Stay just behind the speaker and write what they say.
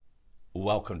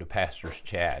Welcome to Pastor's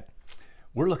Chat.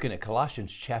 We're looking at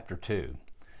Colossians chapter 2.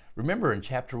 Remember in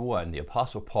chapter 1, the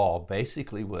Apostle Paul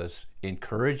basically was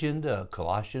encouraging the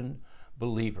Colossian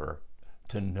believer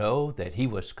to know that he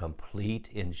was complete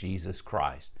in Jesus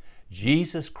Christ.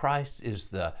 Jesus Christ is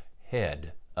the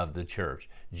head of the church.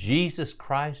 Jesus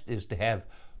Christ is to have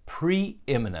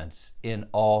preeminence in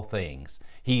all things.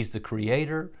 He's the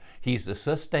creator, he's the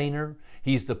sustainer,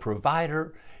 he's the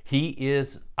provider, he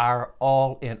is our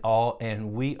all in all,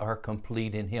 and we are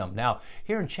complete in him. Now,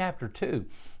 here in chapter 2,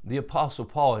 the Apostle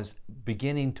Paul is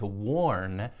beginning to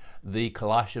warn the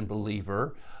Colossian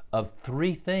believer of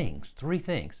three things.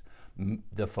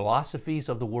 The philosophies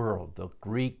of the world, the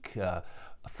Greek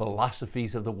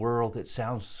philosophies of the world that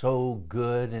sound so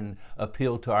good and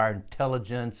appeal to our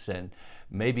intelligence and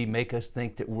maybe make us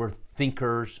think that we're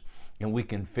thinkers and we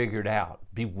can figure it out.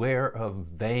 Beware of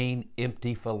vain,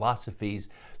 empty philosophies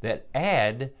that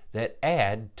add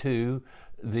to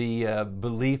the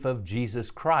belief of Jesus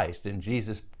Christ, and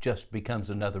Jesus just becomes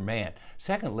another man.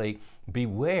 Secondly,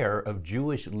 beware of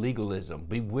Jewish legalism.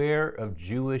 Beware of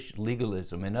Jewish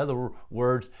legalism. In other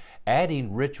words,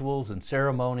 adding rituals and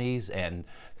ceremonies and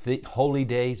holy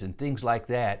days and things like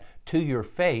that to your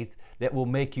faith that will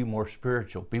make you more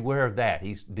spiritual. Beware of that.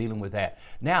 He's dealing with that.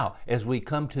 Now, as we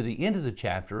come to the end of the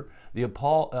chapter, the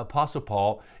Apostle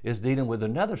Paul is dealing with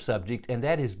another subject, and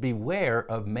that is beware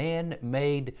of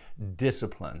man-made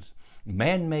disciplines.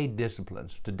 Man-made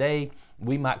disciplines. Today,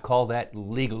 we might call that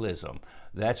legalism.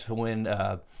 That's when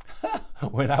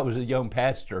when I was a young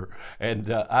pastor, and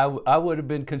I would have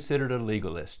been considered a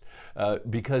legalist,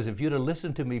 because if you'd have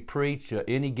listened to me preach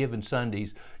any given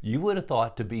Sundays, you would have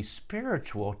thought to be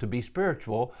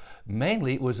spiritual,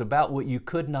 mainly it was about what you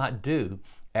could not do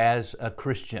as a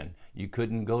Christian. You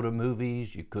couldn't go to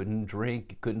movies, you couldn't drink,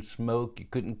 you couldn't smoke, you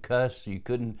couldn't cuss, you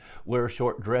couldn't wear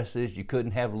short dresses, you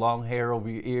couldn't have long hair over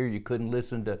your ear, you couldn't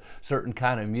listen to certain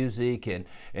kind of music.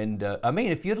 And I mean,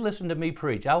 if you'd listened to me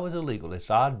preach, I was a legalist,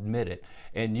 I admit it,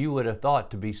 and you would have thought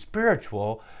to be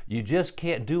spiritual, you just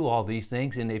can't do all these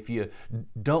things. And if you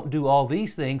don't do all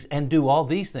these things and do all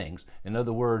these things, in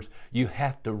other words, you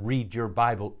have to read your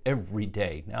Bible every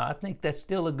day. Now, I think that's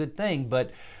still a good thing,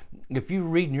 but if you're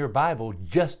reading your Bible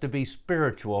just to be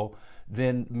spiritual,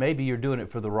 then maybe you're doing it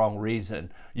for the wrong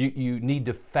reason. You need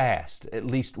to fast at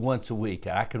least once a week.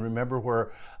 I can remember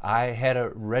where I had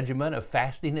a regimen of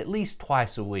fasting at least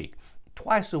twice a week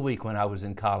when I was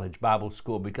in college Bible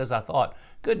school, because I thought,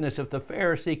 goodness, if the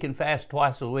Pharisee can fast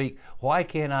twice a week, why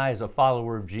can't I as a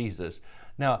follower of Jesus?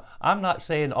 Now, I'm not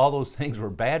saying all those things were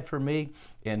bad for me,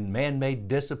 and man-made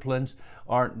disciplines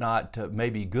aren't not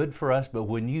maybe good for us, but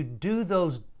when you do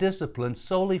those disciplines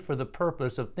solely for the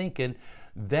purpose of thinking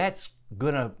that's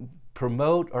going to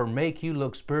promote or make you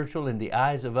look spiritual in the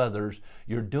eyes of others,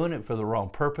 you're doing it for the wrong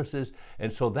purposes.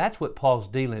 And so that's what Paul's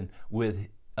dealing with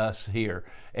us here.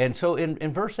 And so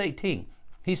in verse 18,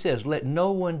 he says, let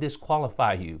no one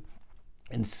disqualify you,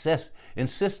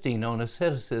 insisting on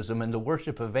asceticism and the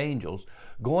worship of angels,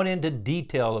 going into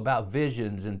detail about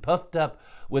visions and puffed up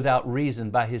without reason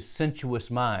by his sensuous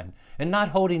mind, and not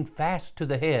holding fast to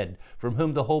the head, from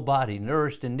whom the whole body,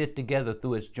 nourished and knit together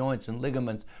through its joints and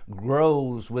ligaments,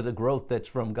 grows with a growth that's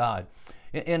from God.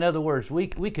 In other words, we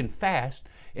can fast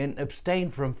and abstain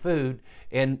from food,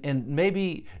 and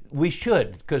maybe we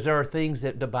should, because there are things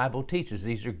that the Bible teaches.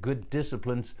 These are good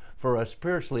disciplines for us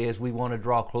spiritually as we want to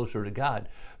draw closer to God.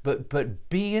 But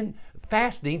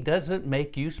fasting doesn't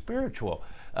make you spiritual.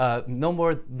 No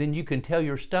more than you can tell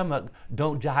your stomach,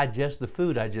 don't digest the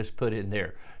food I just put in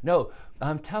there. No,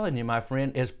 I'm telling you, my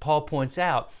friend, as Paul points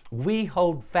out, we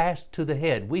hold fast to the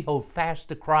head. We hold fast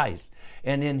to Christ.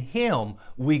 And in him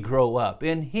we grow up.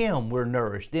 In him we're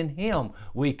nourished. In him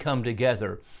we come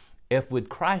together. If with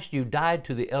Christ you died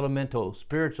to the elemental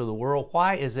spirits of the world,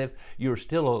 why, as if you're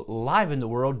still alive in the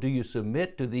world, do you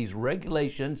submit to these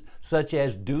regulations such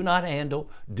as do not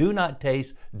handle, do not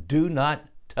taste, do not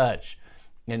touch?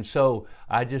 And so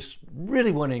I just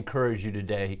really want to encourage you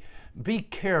today, be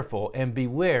careful and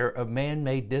beware of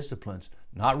man-made disciplines.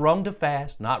 Not wrong to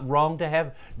fast, not wrong to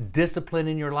have discipline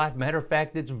in your life. Matter of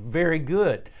fact, it's very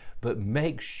good. But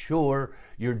make sure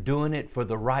you're doing it for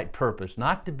the right purpose,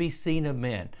 not to be seen of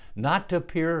men, not to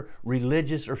appear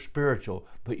religious or spiritual,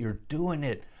 but you're doing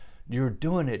it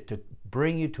to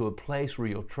bring you to a place where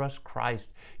you'll trust Christ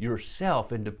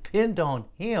yourself and depend on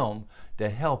him to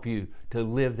help you to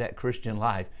live that Christian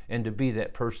life and to be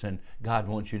that person God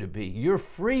wants you to be. You're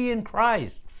free in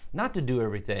Christ, not to do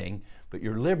everything, but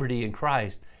your liberty in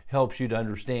Christ helps you to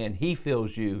understand he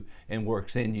fills you and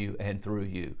works in you and through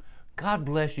you. God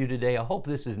bless you today. I hope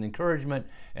this is an encouragement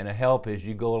and a help as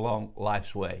you go along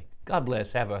life's way. God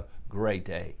bless. Have a great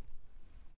day.